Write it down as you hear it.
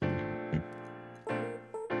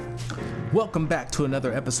Welcome back to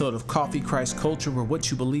another episode of Coffee Christ Culture, where what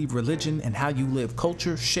you believe, religion, and how you live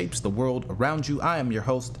culture shapes the world around you. I am your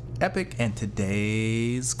host, Epic, and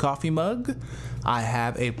today's coffee mug, I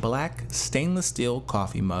have a black stainless steel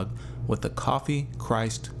coffee mug with the Coffee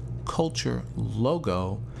Christ Culture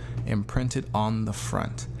logo imprinted on the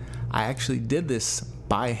front. I actually did this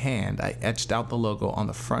by hand. I etched out the logo on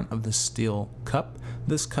the front of the steel cup.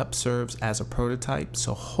 This cup serves as a prototype,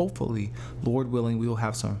 so hopefully, Lord willing, we will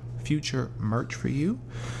have some future merch for you.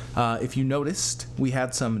 If you noticed, we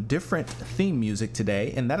had some different theme music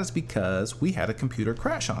today, and that is because we had a computer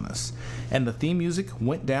crash on us, and the theme music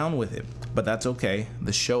went down with it. But that's okay.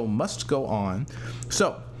 The show must go on.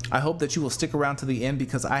 So I hope that you will stick around to the end,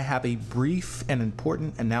 because I have a brief and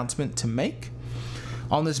important announcement to make.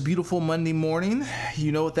 On this beautiful Monday morning,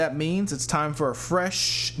 you know what that means. It's time for a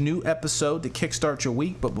fresh new episode to kickstart your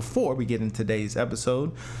week. But before we get into today's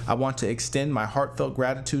episode, I want to extend my heartfelt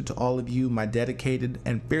gratitude to all of you, my dedicated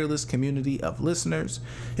and fearless community of listeners.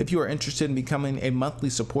 If you are interested in becoming a monthly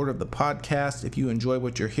supporter of the podcast, if you enjoy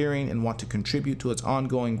what you're hearing and want to contribute to its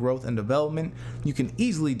ongoing growth and development, you can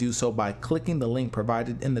easily do so by clicking the link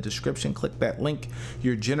provided in the description. Click that link.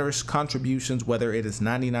 Your generous contributions, whether it is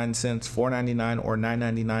 99 cents, $4.99, or $9.99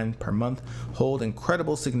 per month, hold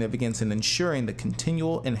incredible significance in ensuring the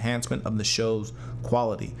continual enhancement of the show's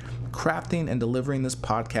quality. Crafting and delivering this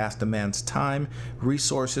podcast demands time,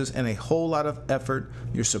 resources, and a whole lot of effort.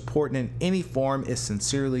 Your support in any form is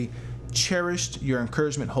sincerely cherished. Your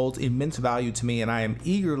encouragement holds immense value to me, and I am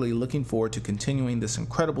eagerly looking forward to continuing this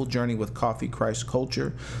incredible journey with Coffee Christ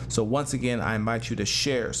Culture. So once again, I invite you to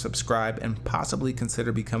share, subscribe, and possibly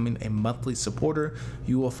consider becoming a monthly supporter.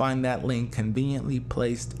 You will find that link conveniently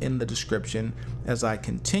placed in the description. As I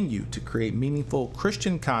continue to create meaningful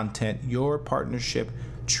Christian content, your partnership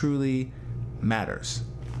truly matters.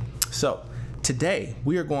 So today,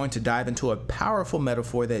 we are going to dive into a powerful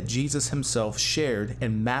metaphor that Jesus himself shared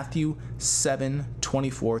in Matthew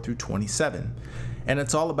 7:24 through 27. And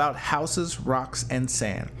it's all about houses, rocks, and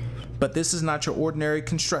sand. But this is not your ordinary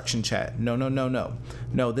construction chat. No.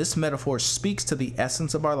 No, this metaphor speaks to the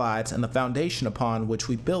essence of our lives and the foundation upon which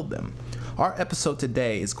we build them. Our episode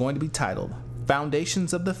today is going to be titled,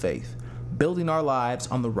 Foundations of the Faith, Building Our Lives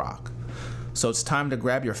on the Rock. So it's time to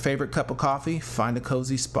grab your favorite cup of coffee, find a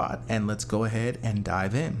cozy spot, and let's go ahead and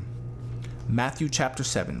dive in. Matthew chapter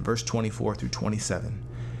 7, verse 24 through 27.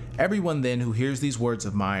 Everyone then who hears these words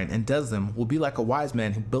of mine and does them will be like a wise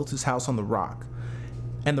man who built his house on the rock.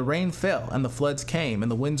 And the rain fell, and the floods came,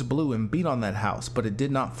 and the winds blew and beat on that house, but it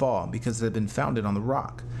did not fall, because it had been founded on the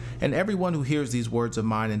rock. And everyone who hears these words of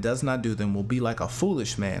mine and does not do them will be like a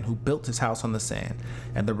foolish man who built his house on the sand.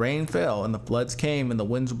 And the rain fell, and the floods came, and the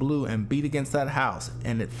winds blew and beat against that house,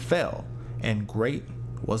 and it fell, and great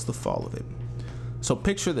was the fall of it. So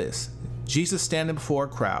picture this. Jesus standing before a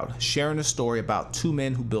crowd, sharing a story about two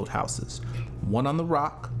men who built houses, one on the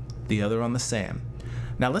rock, the other on the sand.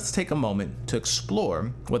 Now let's take a moment to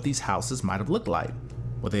explore what these houses might have looked like.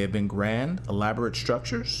 Would they have been grand, elaborate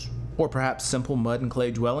structures? Or perhaps simple mud and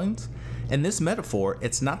clay dwellings? In this metaphor,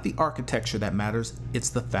 it's not the architecture that matters,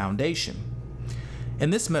 it's the foundation.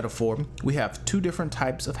 In this metaphor, we have two different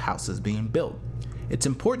types of houses being built. It's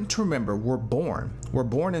important to remember we're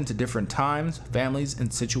born into different times, families,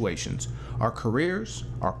 and situations. Our careers,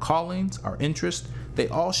 our callings, our interests, they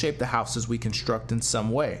all shape the houses we construct in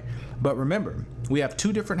some way. But remember, we have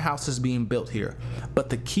two different houses being built here. But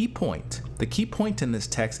the key point in this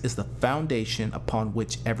text is the foundation upon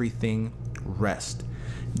which everything rests.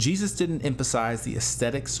 Jesus didn't emphasize the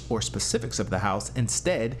aesthetics or specifics of the house.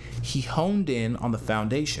 Instead, he honed in on the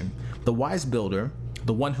foundation. The wise builder,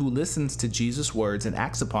 the one who listens to Jesus' words and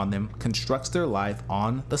acts upon them, constructs their life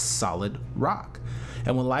on the solid rock.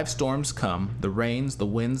 And when life storms come, the rains, the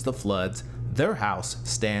winds, the floods, their house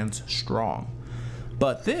stands strong.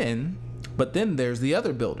 But then there's the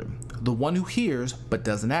other builder, the one who hears but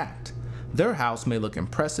doesn't act. Their house may look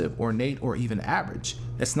impressive, ornate, or even average.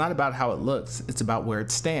 It's not about how it looks, it's about where it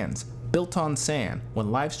stands. Built on sand,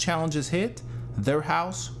 when life's challenges hit, their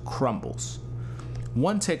house crumbles.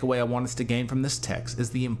 One takeaway I want us to gain from this text is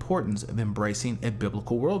the importance of embracing a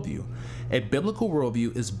biblical worldview. A biblical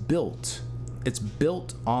worldview is built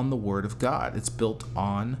on the Word of God. It's built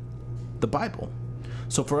on the Bible.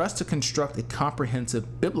 So for us to construct a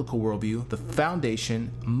comprehensive biblical worldview, the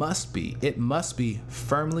foundation must be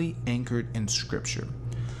firmly anchored in Scripture.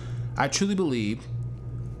 I truly believe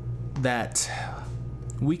that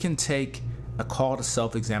we can take a call to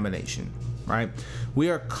self-examination, right? We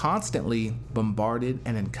are constantly bombarded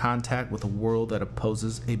and in contact with a world that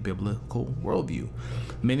opposes a biblical worldview.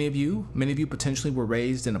 Many of you potentially were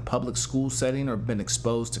raised in a public school setting or been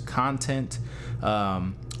exposed to content,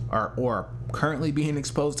 or are currently being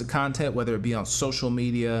exposed to content, whether it be on social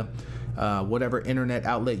media, whatever internet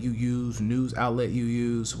outlet you use, news outlet you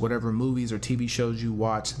use, whatever movies or TV shows you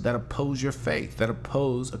watch that oppose your faith, that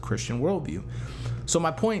oppose a Christian worldview. So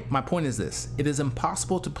my point is this: it is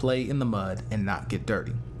impossible to play in the mud and not get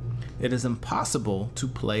dirty. It is impossible to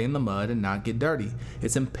play in the mud and not get dirty.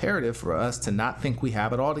 It's imperative for us to not think we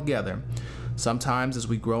have it all together. Sometimes as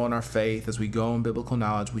we grow in our faith, as we grow in biblical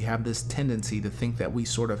knowledge, we have this tendency to think that we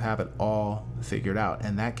sort of have it all figured out,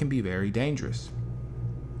 and that can be very dangerous.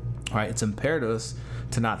 All right, it's imperative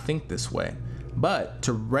to not think this way, but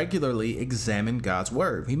to regularly examine God's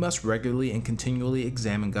word. We must regularly and continually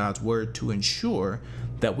examine God's word to ensure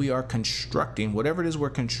that we are constructing, whatever it is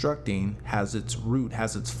we're constructing has its root,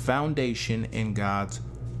 has its foundation in God's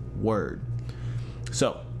word.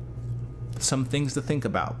 So, some things to think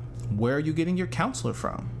about. Where are you getting your counselor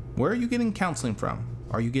from? Where are you getting counseling from?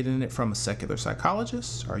 Are you getting it from a secular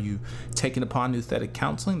psychologist? Are you taking upon nouthetic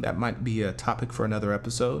counseling? That might be a topic for another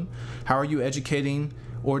episode. How are you educating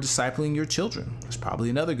or discipling your children? It's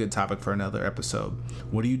probably another good topic for another episode.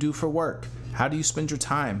 What do you do for work? How do you spend your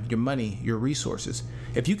time, your money, your resources?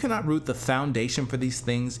 If you cannot root the foundation for these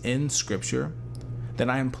things in Scripture, then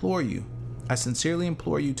I sincerely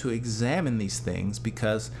implore you to examine these things,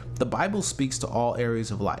 because the Bible speaks to all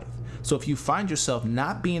areas of life. So if you find yourself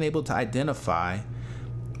not being able to identify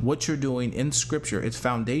what you're doing in Scripture, its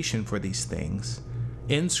foundation for these things,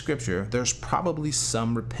 in Scripture, there's probably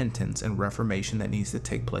some repentance and reformation that needs to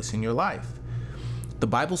take place in your life. The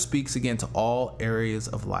Bible speaks again to all areas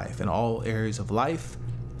of life, and all areas of life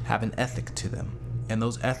have an ethic to them. And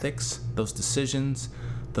those ethics, those decisions,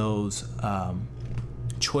 those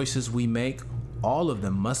choices we make, all of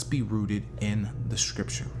them must be rooted in the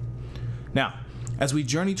Scripture. Now, as we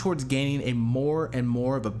journey towards gaining a more and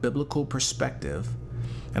more of a biblical perspective,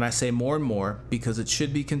 and I say more and more because it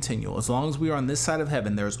should be continual. As long as we are on this side of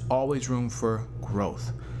heaven, there's always room for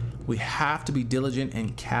growth. We have to be diligent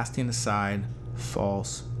in casting aside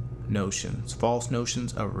false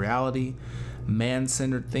notions of reality,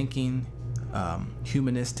 man-centered thinking,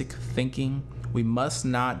 humanistic thinking. We must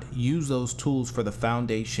not use those tools for the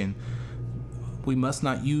foundation. We must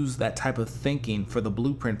not use that type of thinking for the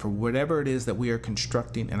blueprint for whatever it is that we are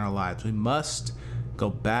constructing in our lives. We must go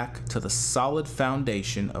back to the solid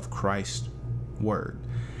foundation of Christ's word.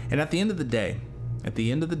 And at the end of the day,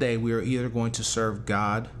 we are either going to serve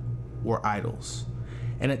God or idols.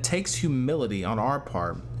 And it takes humility on our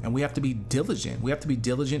part, and we have to be diligent. We have to be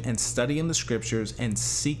diligent in studying the Scriptures and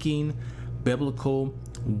seeking biblical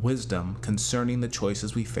wisdom concerning the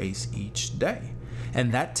choices we face each day.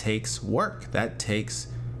 And that takes work. That takes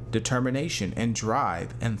determination and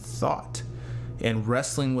drive and thought and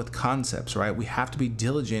wrestling with concepts, right? We have to be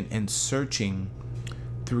diligent in searching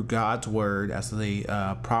through God's word, as the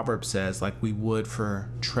proverb says, like we would for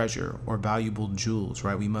treasure or valuable jewels,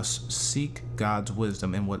 right? We must seek God's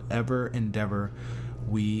wisdom in whatever endeavor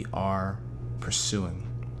we are pursuing,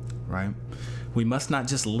 right? We must not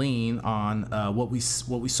just lean on what we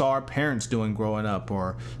saw our parents doing growing up,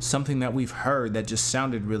 or something that we've heard that just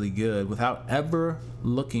sounded really good, without ever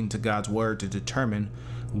looking to God's word to determine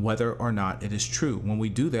whether or not it is true. When we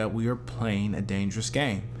do that, we are playing a dangerous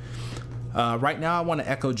game. Right now, I want to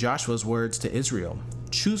echo Joshua's words to Israel.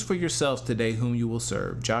 Choose for yourselves today whom you will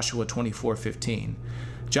serve. Joshua 24:15.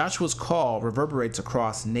 Joshua's call reverberates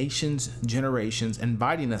across nations, generations,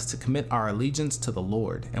 inviting us to commit our allegiance to the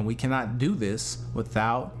Lord. And we cannot do this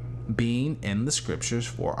without being in the Scriptures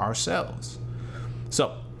for ourselves.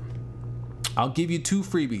 So, I'll give you two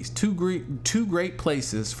freebies, two great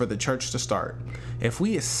places for the church to start. If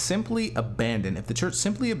the church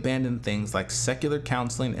simply abandoned things like secular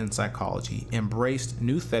counseling and psychology, embraced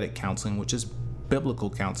nouthetic counseling, which is biblical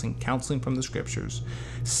counseling from the Scriptures,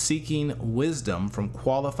 seeking wisdom from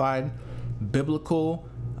qualified biblical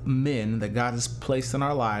men that God has placed in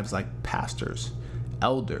our lives, like pastors,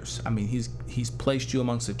 elders. I mean, he's placed you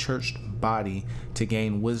amongst the church body to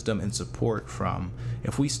gain wisdom and support from.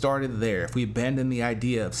 If we started there, if we abandoned the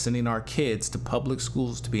idea of sending our kids to public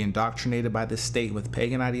schools to be indoctrinated by the state with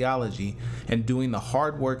pagan ideology, and doing the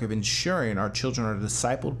hard work of ensuring our children are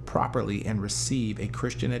discipled properly and receive a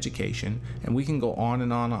Christian education, and we can go on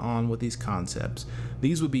and on and on with these concepts,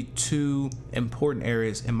 these would be two important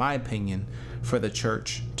areas, in my opinion, for the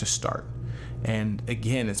church to start. And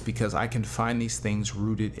again, it's because I can find these things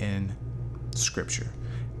rooted in Scripture.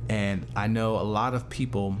 And I know a lot of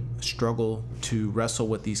people struggle to wrestle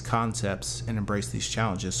with these concepts and embrace these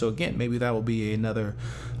challenges. So again, maybe that will be another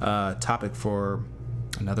topic for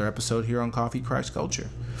another episode here on Coffee Christ Culture.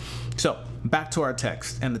 So back to our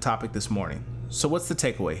text and the topic this morning. So what's the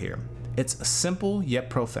takeaway here? It's simple yet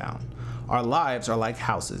profound. Our lives are like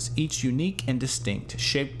houses, each unique and distinct,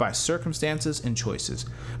 shaped by circumstances and choices.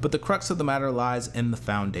 But the crux of the matter lies in the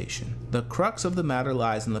foundation. The crux of the matter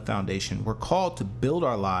lies in the foundation. We're called to build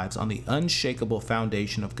our lives on the unshakable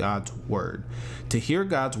foundation of God's Word, to hear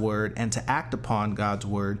God's Word and to act upon God's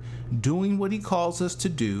Word, doing what He calls us to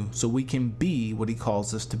do so we can be what He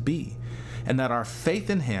calls us to be. And that our faith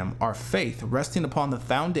in Him, our faith resting upon the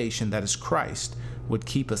foundation that is Christ, would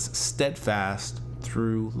keep us steadfast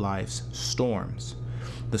through life's storms.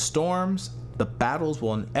 The storms, the battles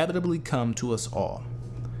will inevitably come to us all.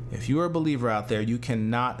 If you are a believer out there, you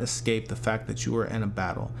cannot escape the fact that you are in a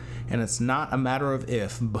battle. And it's not a matter of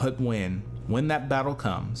if, but when. When that battle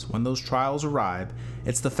comes, when those trials arrive,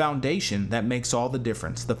 it's the foundation that makes all the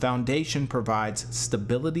difference. The foundation provides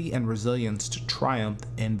stability and resilience to triumph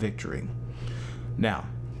in victory. Now,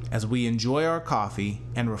 as we enjoy our coffee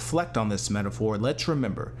and reflect on this metaphor, let's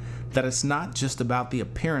remember that it's not just about the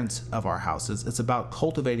appearance of our houses. It's about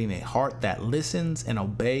cultivating a heart that listens and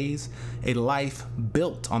obeys, a life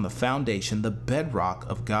built on the foundation, the bedrock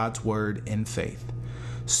of God's Word and faith.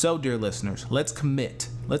 So, dear listeners, let's commit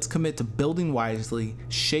to building wisely,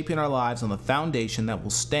 shaping our lives on the foundation that will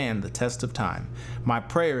stand the test of time. My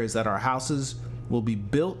prayer is that our houses will be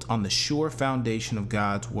built on the sure foundation of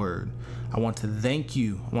God's Word. I want to thank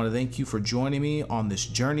you. I want to thank you for joining me on this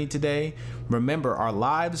journey today. Remember, our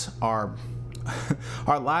lives are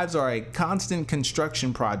a constant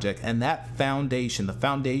construction project, and that foundation, the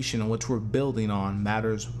foundation on which we're building on,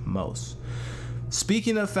 matters most.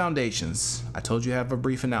 Speaking of foundations, I told you I have a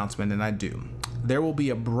brief announcement, and I do. There will be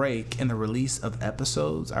a break in the release of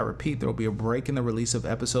episodes. I repeat, there will be a break in the release of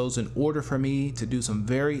episodes in order for me to do some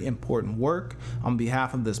very important work on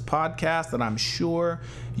behalf of this podcast that I'm sure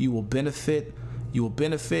you will benefit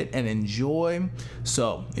and enjoy.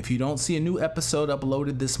 So if you don't see a new episode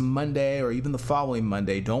uploaded this Monday or even the following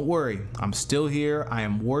Monday, don't worry. I'm still here. I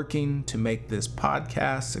am working to make this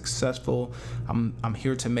podcast successful. I'm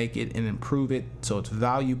here to make it and improve it so it's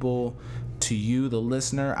valuable to you, the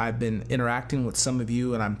listener. I've been interacting with some of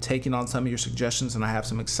you and I'm taking on some of your suggestions, and I have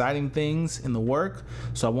some exciting things in the work.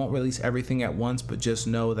 So I won't release everything at once, but just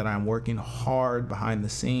know that I'm working hard behind the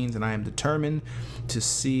scenes, and I am determined to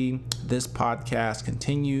see this podcast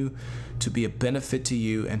continue to be a benefit to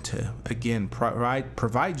you and to, again,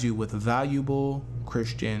 provide you with valuable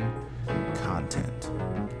Christian content.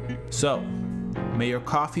 So, may your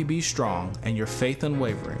coffee be strong and your faith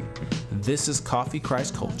unwavering. This is Coffee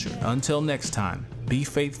Christ Culture. Until next time, be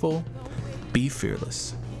faithful, be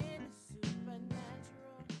fearless.